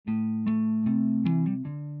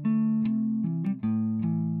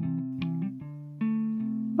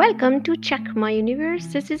Welcome to Check My Universe.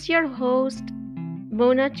 This is your host,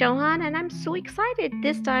 Mona Chauhan, and I'm so excited.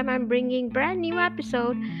 This time I'm bringing brand new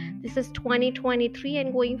episode. This is 2023,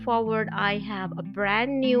 and going forward, I have a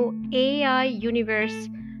brand new AI universe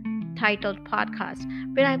titled podcast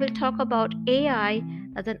where I will talk about AI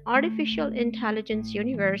as an artificial intelligence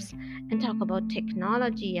universe and talk about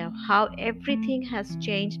technology of how everything has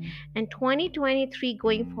changed and 2023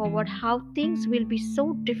 going forward how things will be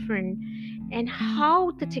so different and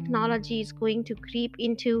how the technology is going to creep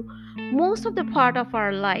into most of the part of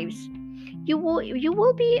our lives. You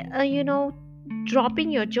will be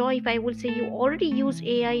dropping your jaw if I will say you already use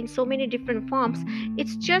AI in so many different forms.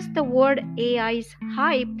 It's just the word AI's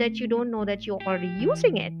hype that you don't know that you're already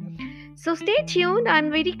using it. So stay tuned.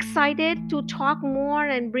 I'm very excited to talk more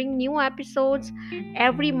and bring new episodes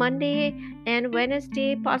every Monday and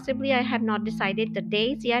Wednesday. Possibly, I have not decided the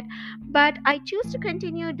days yet, but I choose to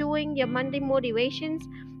continue doing your Monday motivations.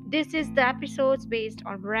 This is the episodes based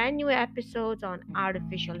on brand new episodes on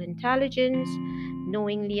artificial intelligence,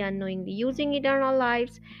 knowingly, unknowingly using it in our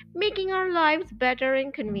lives, making our lives better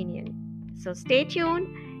and convenient. So stay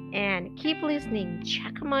tuned and keep listening.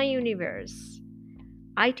 Check my universe.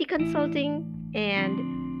 IT consulting,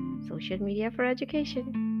 and social media for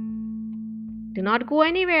education. Do not go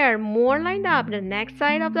anywhere. More lined up the next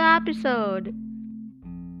side of the episode.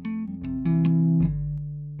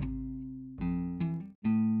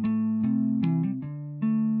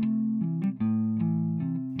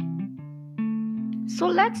 So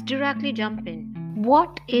let's directly jump in.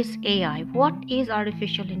 What is AI? What is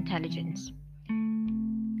artificial intelligence?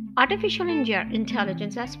 Artificial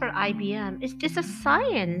intelligence, as per IBM, is this a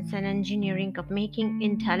science and engineering of making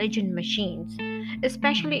intelligent machines,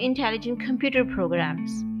 especially intelligent computer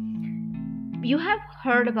programs. You have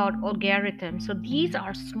heard about algorithms. So these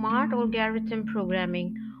are smart algorithm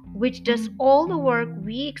programming, which does all the work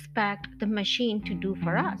we expect the machine to do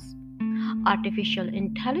for us. Artificial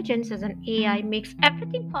intelligence as an AI makes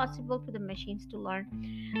everything possible for the machines to learn,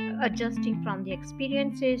 adjusting from the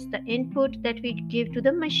experiences, the input that we give to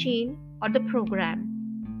the machine or the program.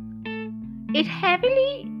 It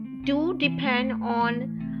heavily do depend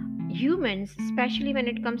on humans, especially when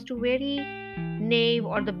it comes to very naive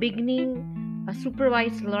or the beginning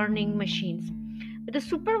supervised learning machines. But the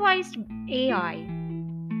supervised AI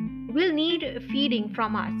will need feeding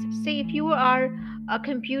from us. Say, if you are a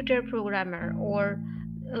computer programmer or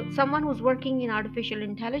someone who's working in artificial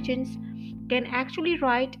intelligence, can actually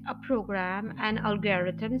write a program and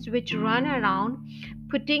algorithms which run around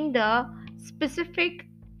putting the specific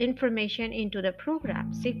information into the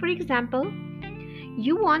program. Say, for example,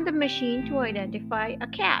 you want the machine to identify a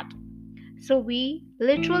cat. So we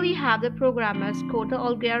literally have the programmers code the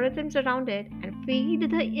algorithms around it and feed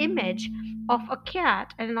the image of a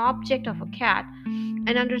cat and an object of a cat,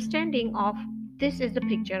 an understanding of this is the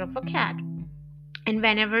picture of a cat. And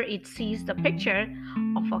whenever it sees the picture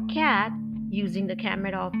of a cat using the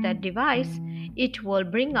camera of that device, it will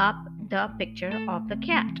bring up the picture of the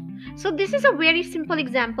cat. So this is a very simple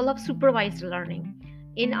example of supervised learning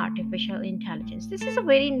in artificial intelligence. This is a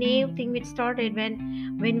very new thing which started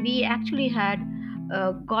when we actually had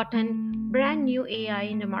gotten brand new AI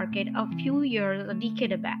in the market a few years, a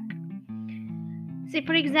decade back. Say,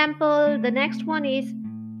 for example, the next one is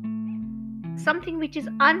something which is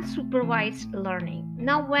unsupervised learning.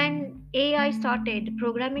 Now, when AI started,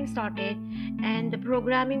 programming started, and the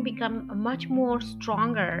programming become much more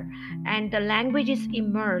stronger, and the languages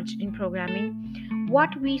emerged in programming, what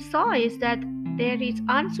we saw is that there is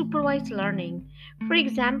unsupervised learning. For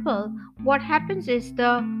example, what happens is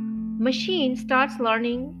the machine starts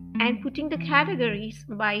learning and putting the categories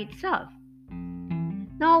by itself.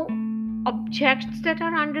 Now, objects that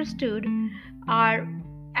are understood are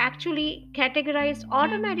actually categorized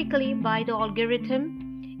automatically by the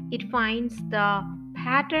algorithm. It finds the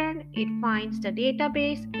pattern, it finds the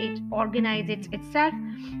database, it organizes itself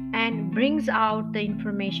and brings out the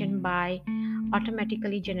information by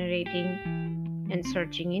automatically generating and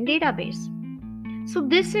searching in database. So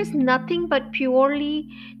this is nothing but purely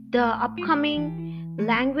the upcoming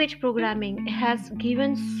language programming has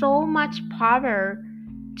given so much power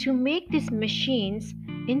to make these machines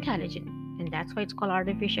intelligent, and that's why it's called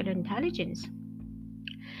artificial intelligence.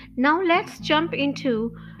 Now let's jump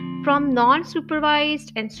into from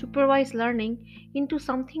non-supervised and supervised learning into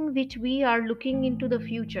something which we are looking into the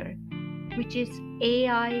future, which is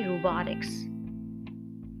AI robotics.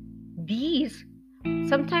 These,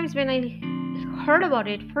 sometimes when I heard about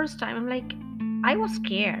it first time, I'm like, I was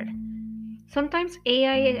scared. Sometimes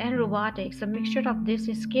AI and robotics, a mixture of this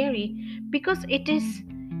is scary because it is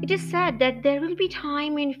It is said that there will be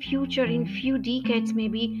time in future, in few decades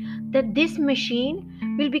maybe, that this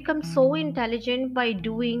machine will become so intelligent by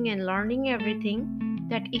doing and learning everything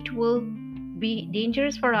that it will be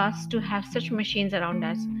dangerous for us to have such machines around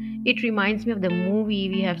us. It reminds me of the movie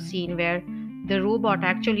we have seen where the robot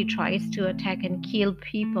actually tries to attack and kill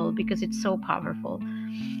people because it's so powerful.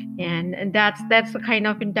 And that's the kind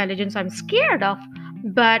of intelligence I'm scared of.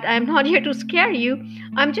 But I'm not here to scare you.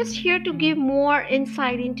 I'm just here to give more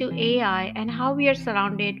insight into AI and how we are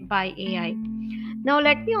surrounded by AI. Now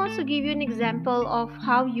let me also give you an example of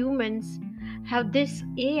how humans have this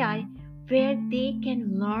AI where they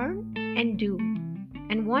can learn and do,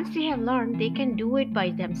 and once they have learned they can do it by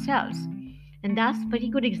themselves. And that's very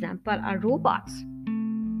good example are robots.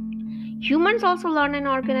 Humans also learn and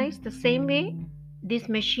organize the same way these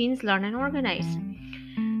machines learn and organize.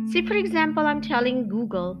 See, for example, I'm telling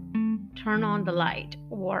Google, turn on the light,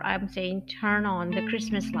 or I'm saying, turn on the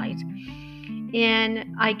Christmas lights,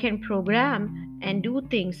 and I can program and do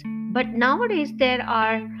things. But nowadays, there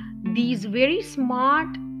are these very smart,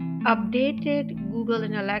 updated Google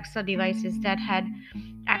and Alexa devices that had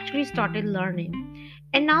actually started learning.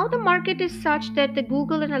 And now the market is such that the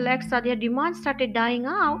Google and Alexa, their demand started dying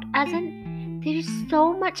out, as in there is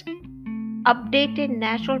so much updated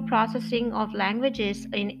natural processing of languages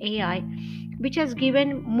in AI, which has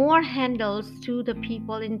given more handles to the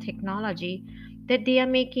people in technology, that they are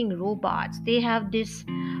making robots. They have this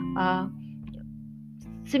uh,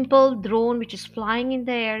 simple drone which is flying in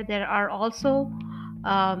the air. There are also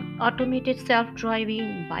automated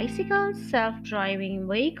self-driving bicycles, self-driving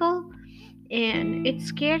vehicle, and it's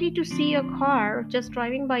scary to see a car just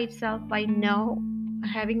driving by itself by no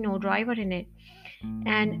having no driver in it.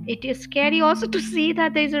 And it is scary also to see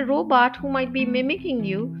that there's a robot who might be mimicking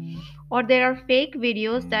you, or there are fake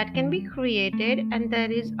videos that can be created, and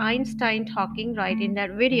there is Einstein talking right in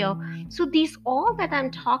that video. So these all that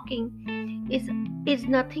I'm talking is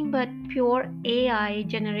nothing but pure AI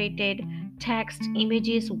generated text,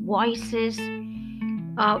 images, voices,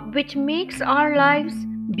 which makes our lives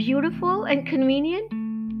beautiful and convenient.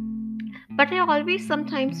 But I always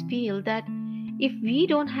sometimes feel that if we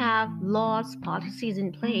don't have laws, policies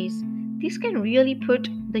in place, this can really put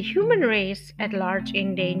the human race at large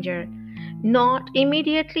in danger. Not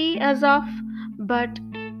immediately as of, but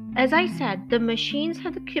as I said, the machines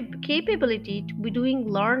have the capability to be doing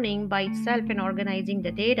learning by itself and organizing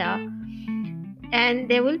the data. And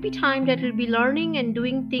there will be time that will be learning and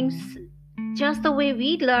doing things just the way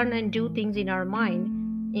we learn and do things in our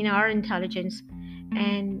mind, in our intelligence.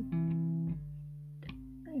 And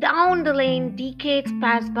down the lane, decades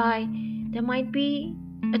pass by, there might be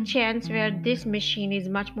a chance where this machine is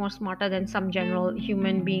much more smarter than some general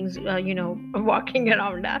human beings, walking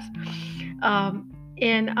around us.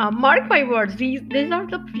 And mark my words, these are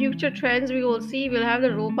the future trends we will see. We'll have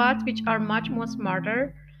the robots which are much more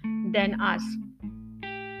smarter than us.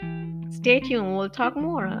 Stay tuned. We'll talk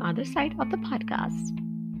more on the other side of the podcast.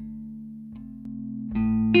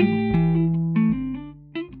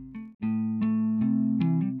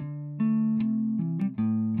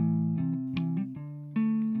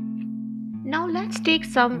 Now let's take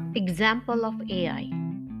some example of AI.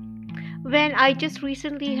 When I just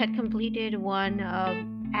recently had completed one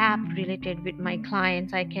app related with my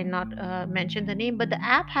clients, I cannot mention the name, but the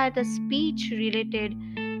app had a speech related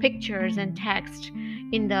pictures and text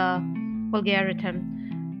in the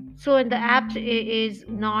algorithm. So, and the app is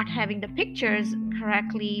not having the pictures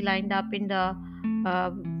correctly lined up in the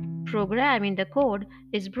program, in the code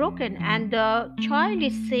is broken, and the child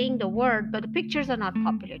is saying the word, but the pictures are not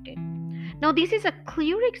populated. Now, this is a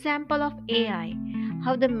clear example of AI,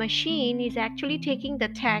 how the machine is actually taking the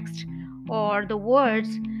text or the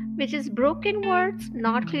words, which is broken words,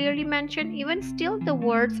 not clearly mentioned, even still, the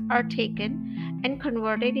words are taken and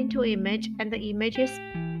converted into image, and the image is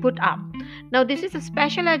put up. Now, this is a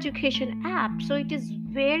special education app, so it is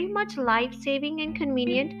very much life saving and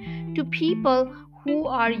convenient to people who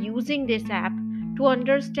are using this app to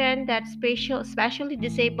understand that specially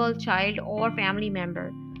disabled child or family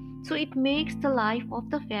member. So it makes the life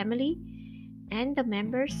of the family and the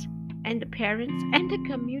members and the parents and the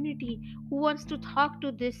community who wants to talk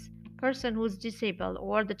to this person who's disabled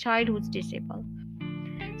or the child who's disabled.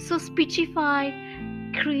 So Speechify,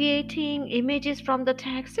 creating images from the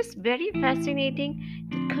text, is very fascinating.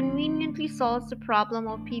 It conveniently solves the problem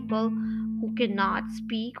of people who cannot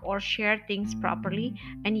speak or share things properly,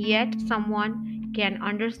 and yet someone can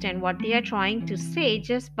understand what they are trying to say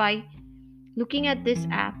just by looking at this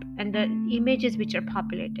app and the images which are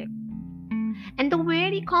populated. And the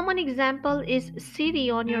very common example is Siri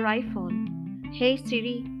on your iPhone. Hey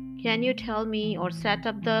Siri, Can you tell me or set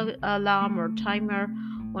up the alarm or timer?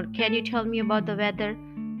 Or can you tell me about the weather?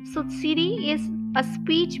 So, Siri is a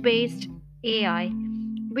speech based AI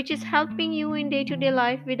which is helping you in day to day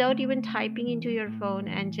life without even typing into your phone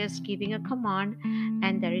and just giving a command,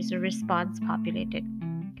 and there is a response populated.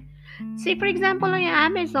 Say, for example, on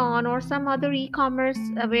Amazon or some other e commerce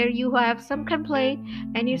where you have some complaint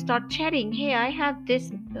and you start chatting, hey, I have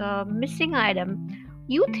this missing item.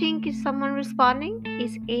 You think is someone responding?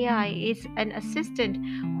 Is AI, is an assistant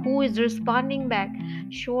who is responding back.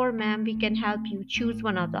 Sure, ma'am, we can help you. Choose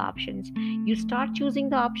one of the options. You start choosing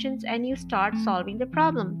the options and you start solving the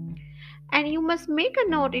problem. And you must make a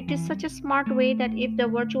note. It is such a smart way that if the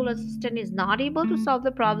virtual assistant is not able to solve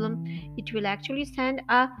the problem, it will actually send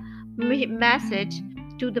a message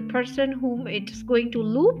to the person whom it's going to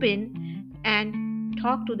loop in and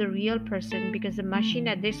talk to the real person, because the machine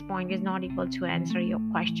at this point is not able to answer your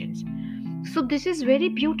questions. So this is very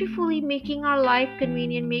beautifully making our life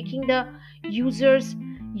convenient, making the users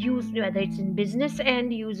use, whether it's in business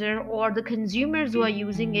end user or the consumers who are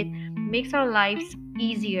using it, makes our lives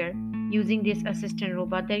easier using this assistant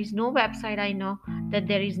robot. There is no website I know that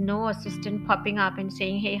there is no assistant popping up and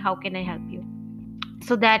saying, hey, how can I help you?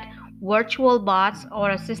 So that virtual bots or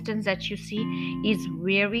assistants that you see is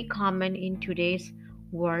very common in today's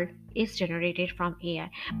world, is generated from AI.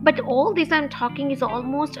 But all this I'm talking is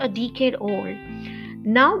almost a decade old.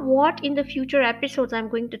 Now what in the future episodes I'm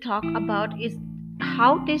going to talk about is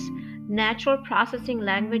how this natural processing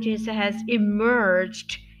languages has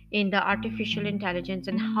emerged in the artificial intelligence,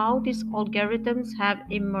 and how these algorithms have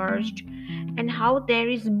emerged, and how there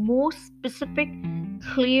is more specific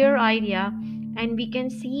clear idea, and we can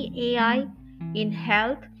see AI in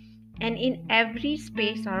health and in every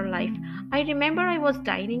space our life. I remember I was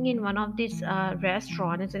dining in one of these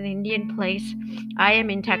restaurants. It's an Indian place. I am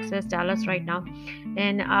in Texas, Dallas right now,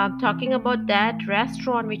 and talking about that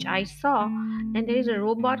restaurant which I saw, and there is a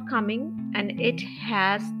robot coming, and it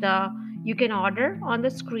has the, you can order on the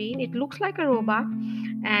screen. It looks like a robot,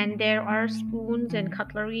 and there are spoons and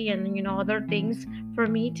cutlery and other things for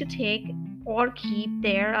me to take or keep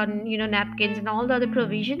there, on napkins and all the other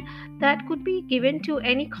provision that could be given to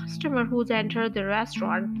any customer who's entered the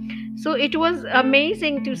restaurant. So it was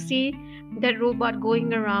amazing to see that robot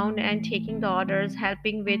going around and taking the orders,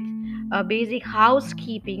 helping with basic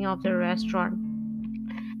housekeeping of the restaurant.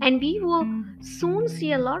 And we will soon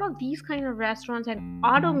see a lot of these kind of restaurants and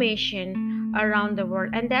automation around the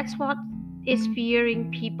world. And that's what is fearing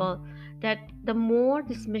people, that the more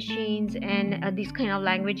these machines and these kind of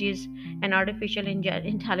languages and artificial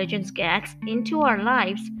intelligence gets into our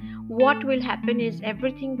lives, what will happen is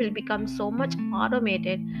everything will become so much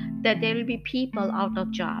automated that there will be people out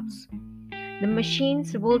of jobs. The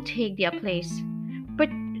machines will take their place.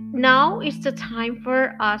 But now is the time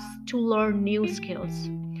for us to learn new skills.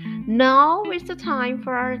 Now is the time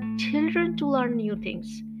for our children to learn new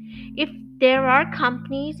things. If there are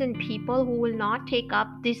companies and people who will not take up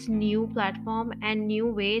this new platform and new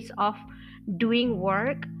ways of doing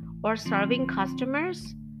work or serving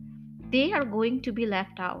customers, they are going to be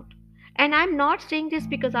left out. And I'm not saying this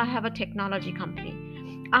because I have a technology company.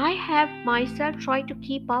 I have myself tried to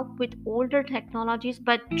keep up with older technologies,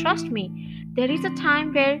 but trust me, there is a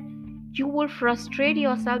time where you will frustrate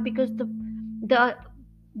yourself, because the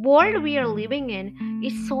world we are living in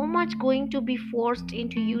is so much going to be forced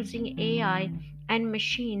into using AI and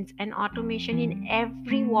machines and automation in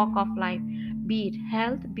every walk of life, be it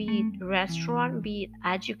health, be it restaurant, be it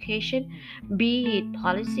education, be it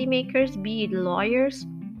policymakers, be it lawyers.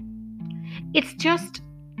 It's just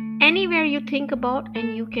anywhere you think about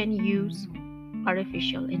and you can use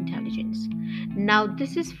artificial intelligence. Now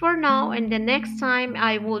this is for now, and the next time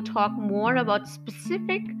I will talk more about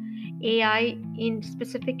specific AI in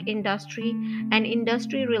specific industry, and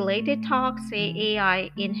industry related talks. Say AI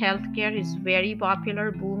in healthcare is very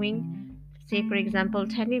popular, booming. Say for example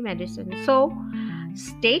telemedicine. So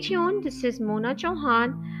stay tuned. This is Mona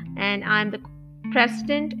Chauhan, and I'm the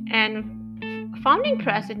president and founding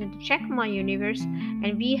president of Check My Universe,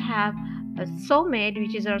 and we have a SoMed,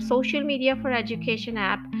 which is our social media for education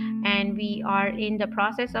app, and we are in the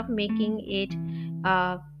process of making it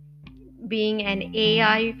being an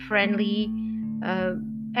AI friendly uh,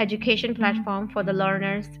 education platform for the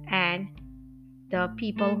learners and the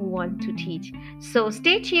people who want to teach. So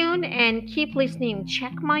stay tuned and keep listening.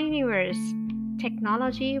 Check My Universe,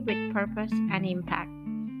 technology with purpose and impact.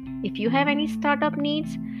 If you have any startup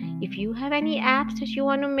needs, if you have any apps that you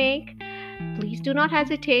want to make, please do not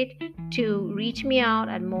hesitate to reach me out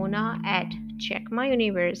at Mona at Check My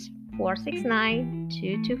Universe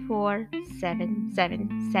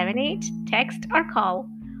 469-224-7778. Text or call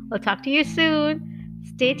We'll talk to you soon.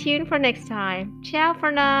 Stay tuned for next time. Ciao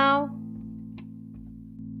for now.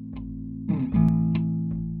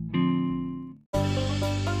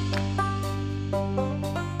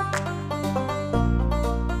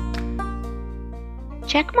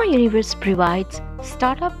 Check My Universe provides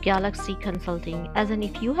Startup Galaxy Consulting, as in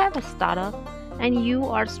if you have a startup and you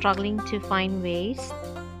are struggling to find ways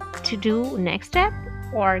to do next step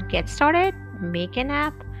or get started, make an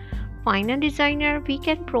app, find a designer, we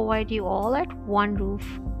can provide you all at one roof.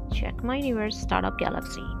 Check My Universe Startup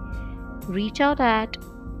Galaxy. Reach out at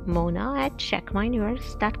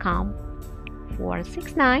mona@checkmyuniverse.com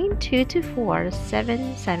 469 224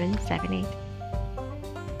 7778.